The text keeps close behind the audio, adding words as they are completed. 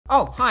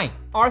Oh, hi,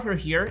 Arthur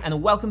here,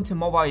 and welcome to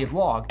Movavi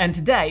vlog. And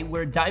today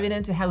we're diving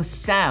into how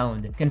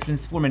sound can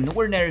transform an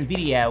ordinary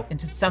video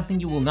into something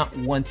you will not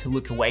want to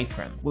look away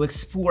from. We'll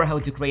explore how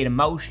to create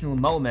emotional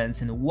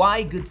moments and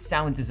why good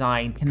sound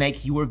design can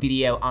make your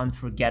video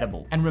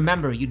unforgettable. And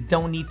remember, you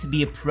don't need to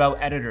be a pro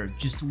editor.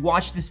 Just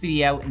watch this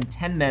video in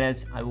 10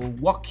 minutes. I will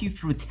walk you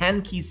through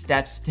 10 key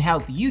steps to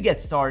help you get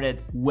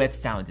started with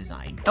sound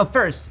design. Now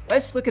first,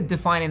 let's look at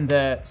defining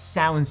the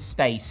sound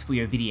space for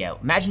your video.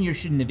 Imagine you're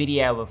shooting a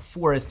video of a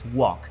forest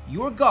walk.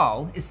 Your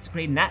goal is to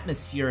create an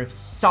atmosphere of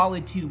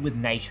solitude with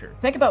nature.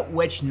 Think about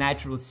which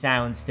natural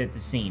sounds fit the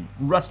scene.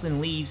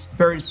 Rustling leaves,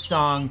 bird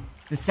song,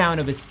 the sound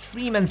of a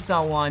stream, and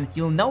so on.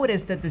 You'll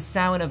notice that the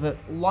sound of a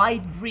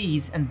light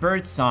breeze and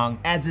bird song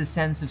adds a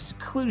sense of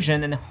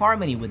seclusion and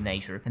harmony with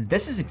nature. And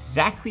this is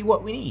exactly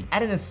what we need.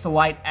 Adding a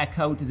slight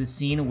echo to the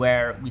scene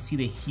where we see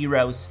the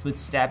hero's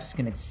footsteps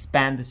can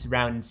expand the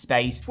surrounding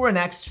space. For an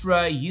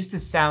extra, use the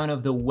sound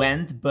of the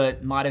wind,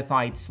 but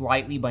modify it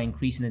slightly by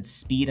increasing its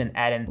speed and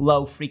adding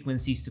low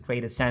frequencies to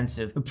create a sense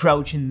of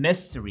approaching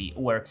mystery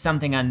or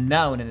something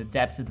unknown in the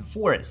depths of the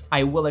forest.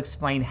 I will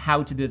explain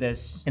how to do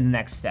this in the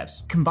next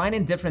steps.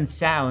 Combining different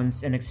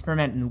sounds and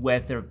experimenting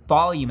with their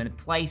volume and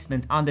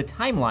placement on the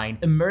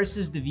timeline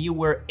immerses the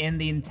viewer in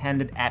the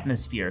intended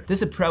atmosphere.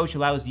 This approach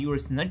allows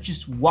viewers to not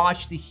just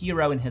watch the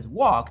hero in his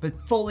walk, but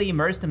fully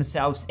immerse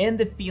themselves in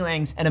the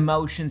feelings and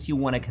emotions you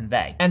want to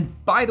convey.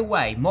 And by the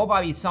way,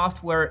 Movavi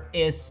software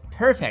is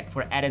perfect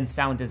for adding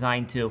sound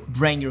design to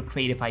bring your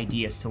creative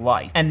ideas to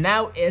life. And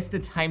now is the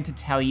time to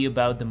tell you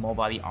about the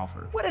Movavi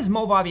offer. What is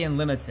Movavi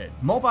Unlimited?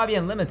 Movavi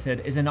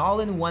Unlimited is an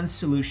all-in-one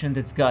solution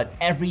that's got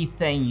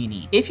everything you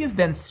need. If you've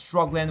been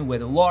struggling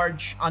with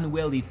large,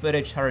 unwieldy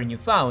footage on your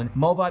phone,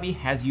 Movavi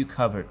has you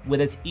covered.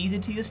 With its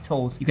easy-to-use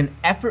tools, you can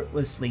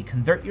effortlessly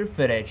convert your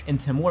footage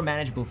into a more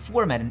manageable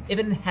format and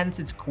even enhance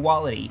its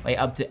quality by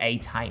up to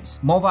 8 times.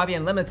 Movavi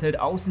Unlimited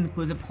also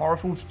includes a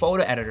powerful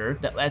photo editor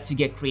that lets you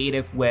get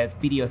creative with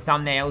video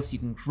thumbnails. You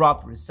can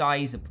crop,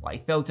 resize, apply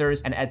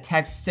filters, and add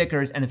text,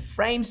 stickers, and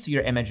frames to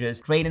your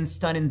images, creating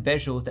stunning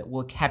visuals that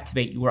will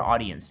captivate your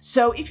audience.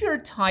 So if you're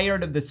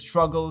tired of the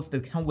struggles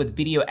that come with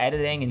video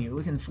editing and you're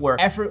looking for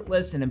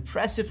effortless and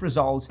impressive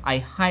results, I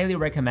highly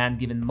recommend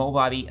giving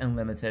Movavi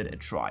Unlimited a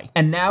try.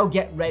 And now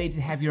get ready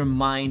to have your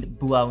mind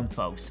blown,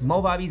 folks.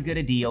 Movavi's got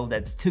a deal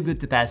that's too good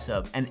to pass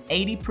up, an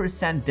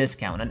 80%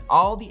 discount on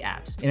all the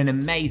apps in an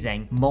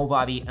amazing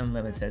Movavi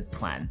Unlimited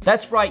plan.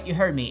 That's right, you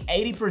heard me,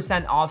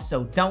 80% off,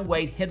 so don't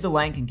wait, hit the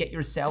link and get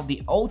yourself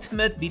the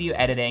ultimate video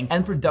editing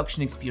and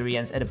production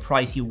experience at a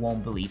price you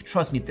won't believe.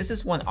 Trust me, this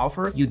is one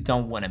offer you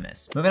don't want to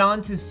miss. Moving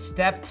on to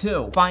step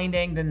 2,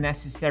 finding the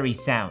necessary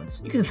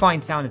sounds. You can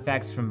find sound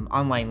effects from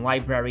online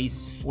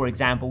libraries, for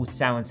example,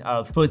 sounds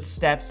of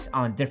footsteps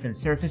on different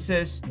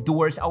surfaces,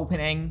 doors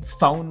opening,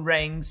 phone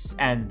rings,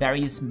 and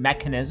various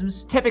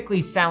mechanisms.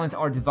 Typically, sounds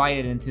are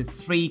divided into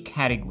 3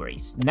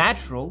 categories: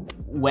 natural,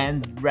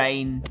 wind,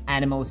 rain,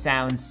 animal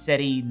sounds,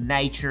 city,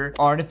 nature;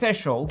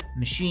 artificial,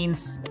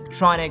 machines,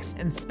 electronics;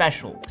 and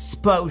special,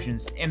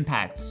 explosions,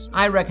 impacts.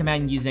 I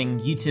recommend using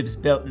YouTube's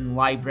built-in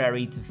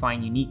library to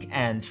find unique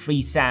and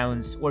free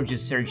sounds, or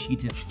just search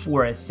YouTube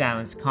Forest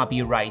Sounds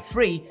copyright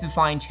free to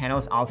find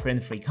channels offering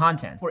free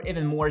content. For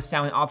even more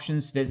sound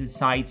options, visit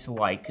sites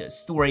like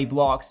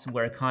Storyblocks,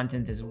 where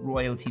content is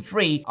royalty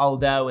free,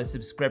 although a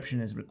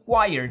subscription is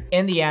required.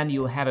 In the end,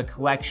 you'll have a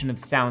collection of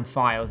sound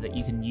files that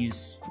you can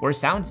use for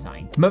sound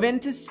design. Moving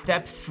to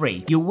step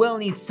 3, you will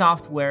need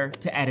software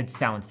to edit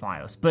sound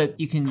files, but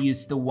you can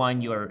use the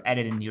one you're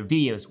editing your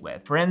videos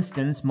with. For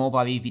instance,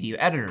 Movavi Video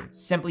Editor.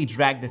 Simply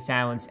drag the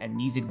sounds and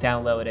music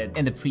downloaded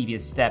in the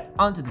previous step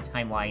onto the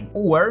timeline,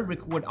 or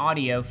record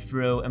audio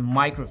through a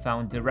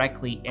microphone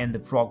directly in the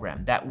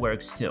program. That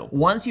works too.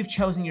 Once you've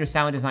chosen your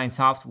sound design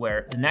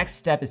software, the next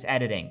step is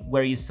editing,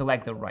 where you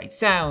select the right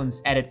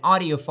sounds, edit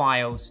audio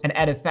files, and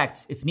add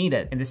effects if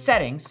needed. In the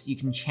settings, you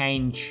can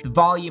change the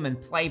volume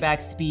and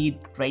playback speed,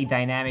 create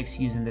dynamics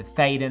using the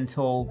fade-in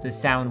tool. The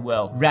sound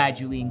will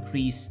gradually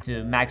increase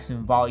to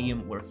maximum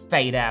volume or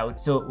fade out,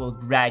 so it will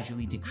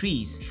gradually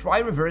decrease. Try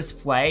reverse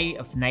play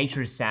of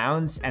nature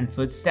sounds and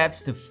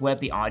footsteps to flip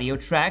the audio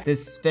track.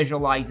 This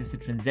visualizes a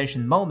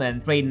transition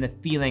moment, creating a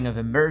feeling of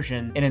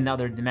immersion in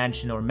another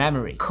dimension or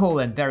memory. Cool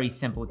and very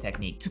simple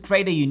technique. To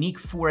create a unique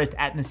forest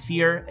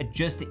atmosphere,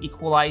 adjust the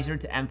equalizer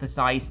to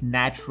emphasize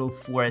natural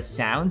forest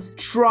sounds.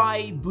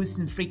 Try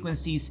boosting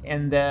frequencies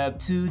in the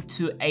 2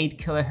 to 8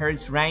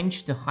 kHz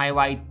range to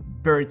highlight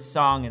bird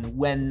song and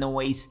wind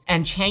noise,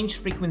 and change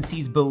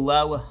frequencies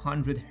below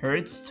 100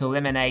 Hz to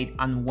eliminate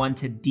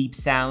unwanted deep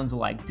sounds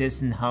like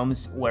distant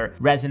hums or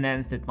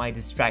resonance that might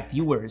distract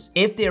viewers.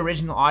 If the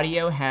original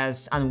audio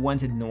has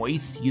unwanted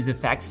noise, use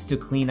effects to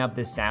clean up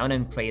the sound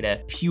and create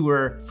a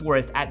pure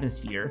forest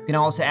atmosphere. You can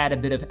also add a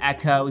bit of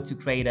echo to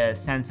create a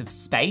sense of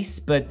space,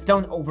 but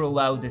don't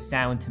overload the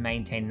sound to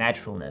maintain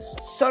naturalness.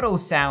 Subtle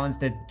sounds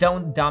that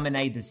don't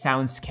dominate the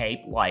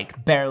soundscape,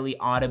 like barely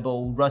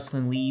audible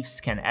rustling leaves,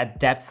 can add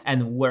depth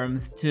and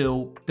warmth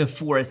to the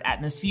forest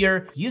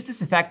atmosphere. Use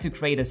this effect to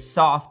create a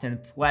soft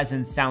and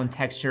pleasant sound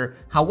texture.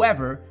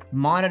 However,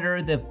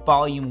 monitor the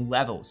volume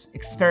levels,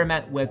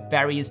 experiment with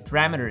various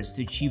parameters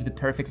to achieve the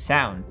perfect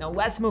sound. Now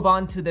let's move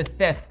on to the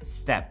fifth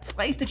step.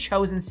 Place the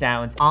chosen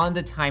sounds on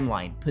the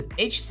timeline. Put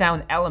each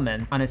sound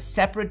element on a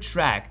separate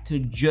track to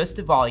adjust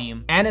the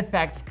volume and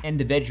effects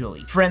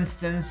individually. For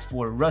instance,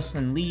 for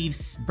rustling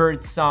leaves,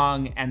 bird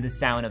song, and the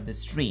sound of the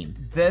stream.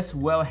 This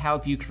will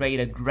help you create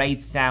a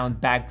great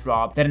sound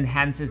backdrop that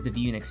enhances the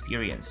viewing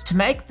experience. To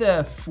make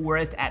the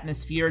forest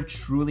atmosphere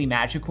truly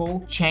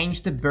magical,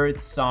 change the bird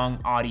song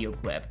audio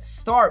clip.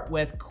 Start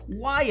with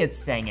quiet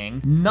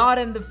singing, not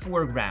in the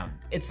foreground.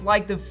 It's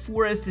like the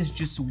forest is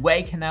just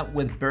waking up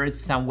with birds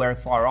somewhere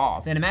far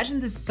off. Then imagine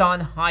the sun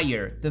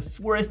higher, the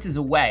forest is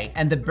away,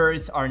 and the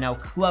birds are now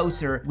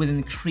closer with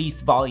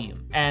increased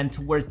volume. And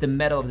towards the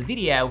middle of the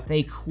video,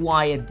 they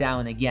quiet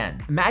down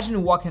again.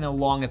 Imagine walking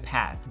along a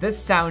path. This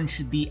sound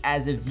should be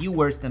as if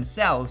viewers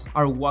themselves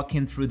are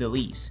walking through the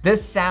leaves.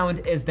 This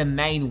sound is the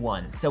main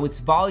one, so its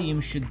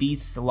volume should be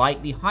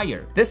slightly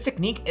higher. This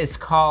technique is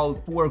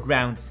called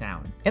foreground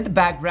sound. In the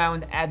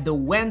background, add the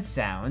wind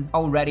sound,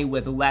 already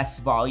with less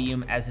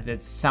volume as if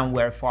it's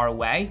somewhere far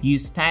away.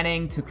 Use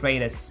panning to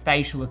create a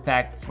spatial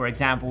effect. For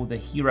example, the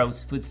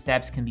hero's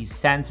footsteps can be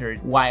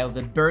centered, while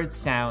the bird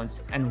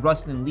sounds and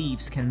rustling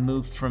leaves can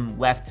move from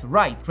left to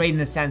right,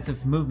 creating a sense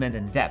of movement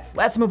and depth.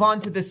 Let's move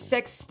on to the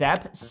sixth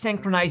step,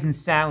 synchronizing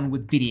sound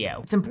with video.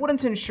 It's important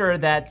to ensure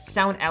that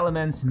sound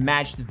elements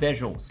match the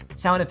visuals.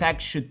 Sound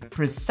effects should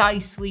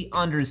precisely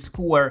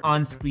underscore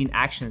on-screen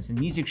actions, and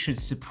music should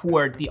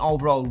support the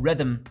overall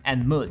rhythm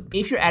and mood.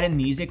 If you're adding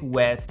music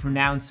with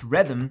pronounced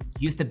rhythm,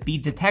 use the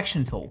beat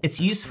detection tool.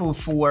 It's useful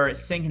for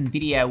syncing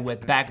video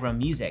with background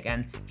music,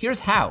 and here's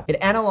how. It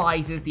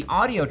analyzes the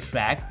audio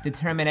track,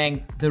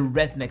 determining the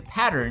rhythmic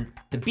pattern,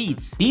 the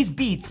beats. These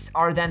beats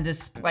are then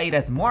displayed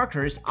as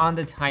markers on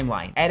the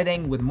timeline.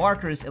 Editing with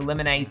markers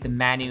eliminates the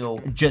manual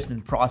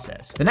adjustment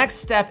process. The next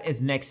step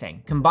is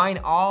mixing. Combine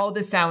all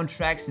the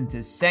soundtracks into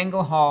a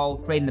single haul,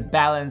 creating a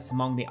balance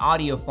among the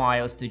audio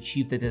files to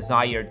achieve the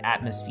desired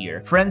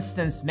atmosphere. For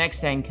instance,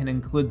 mixing can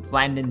include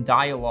blending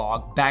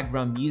dialogue,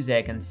 background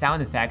music, and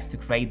sound effects to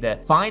create the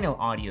final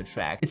audio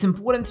track. It's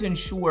important to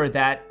ensure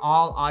that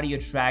all audio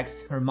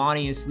tracks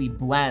harmoniously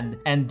blend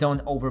and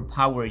don't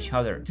overpower each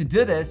other. To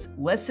do this,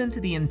 listen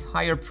to the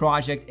entire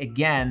project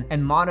again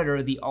and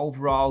monitor the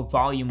overall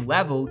volume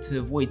level to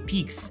avoid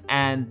peaks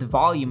and the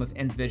volume of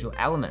individual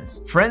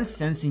elements. For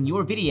instance, in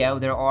your video,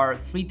 there are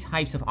 3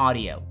 types of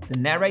audio: the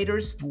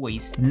narrator's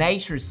voice,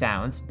 nature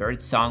sounds,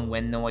 bird song,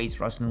 wind noise,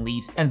 rustling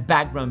leaves, and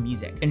background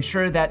music.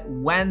 Ensure that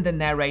when the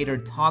narrator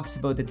talks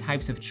about the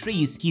types of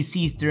trees he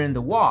sees during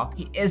the walk,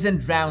 he isn't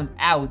drowned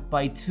out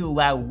by too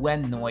loud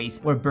wind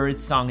noise or bird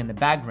song in the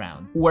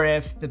background. Or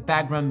if the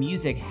background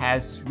music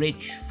has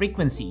rich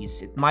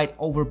frequencies, it might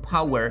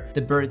overpower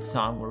the bird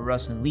song or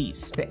rustling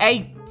leaves. The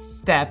 8th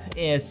step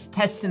is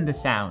testing the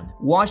sound.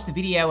 Watch the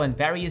video on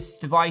various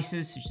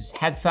devices such as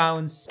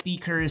headphones,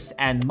 speakers,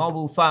 and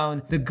mobile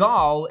phone. The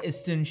goal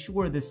is to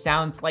ensure the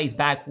sound plays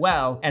back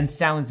well and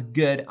sounds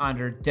good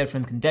under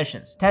different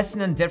conditions.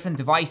 Testing on different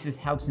devices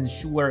helps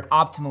ensure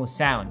optimal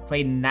sound,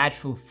 creating a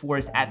natural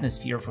forest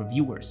atmosphere for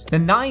viewers. The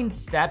 9th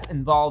step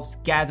involves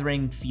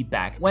gathering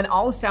feedback. When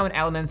all sound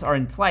elements are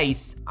in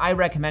place, I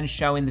recommend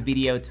showing the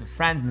video to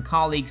friends and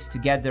colleagues to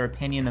get their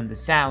opinion on the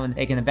sound.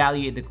 They can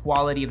evaluate the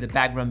quality of the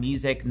background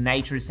music,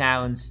 nature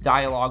sounds,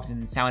 dialogues,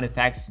 and sound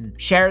effects, and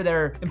share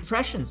their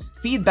impressions.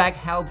 Feedback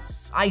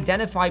helps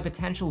identify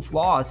potential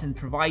flaws and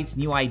provides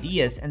new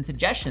ideas and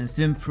suggestions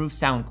to improve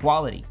sound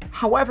quality.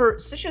 However,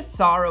 such a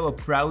thorough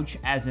approach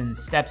as in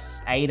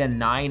steps 8 and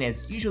 9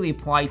 is usually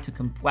applied to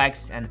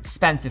complex and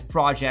expensive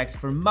projects.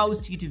 For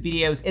most YouTube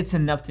videos, it's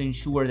enough to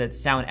ensure that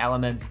sound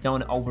elements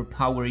don't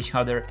overpower each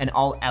other and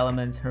all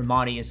elements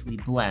harmoniously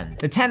blend.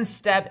 The 10th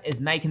step is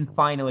making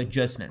final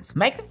adjustments.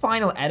 Make the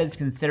final edits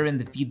considering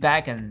the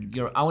feedback and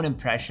your own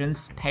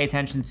impressions. Pay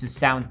attention to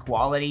sound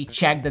quality.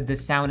 Check that the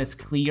sound is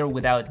clear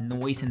without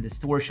noise and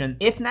distortion.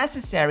 If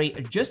necessary,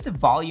 adjust the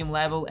volume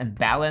level and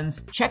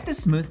balance. Check the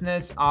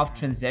smoothness of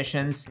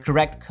transitions,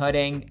 correct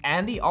cutting,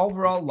 and the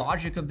overall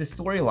logic of the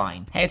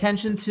storyline. Pay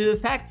attention to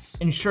effects.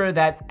 Ensure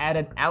that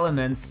added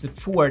elements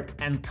support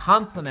and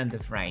complement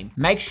the frame.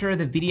 Make sure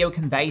the video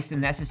conveys the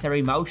necessary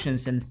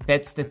emotions and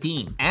fits the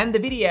theme. And the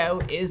video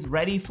is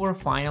ready for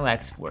final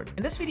export.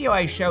 In this video,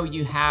 I show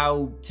you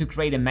how to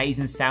create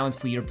amazing sound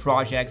for your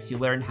projects. You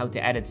learn how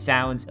to edit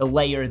sounds,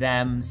 layer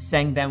them,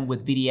 sync them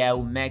with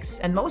video, mix,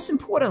 and most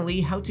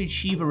importantly, how to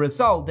achieve a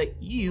result that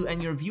you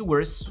and your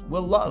viewers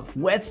will love.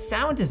 With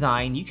sound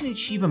design, you can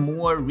achieve a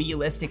more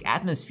realistic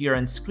atmosphere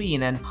on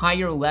screen and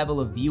higher level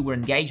of viewer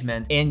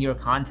engagement in your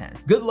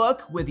content. Good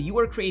luck with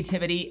your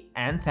creativity,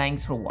 and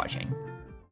thanks for watching.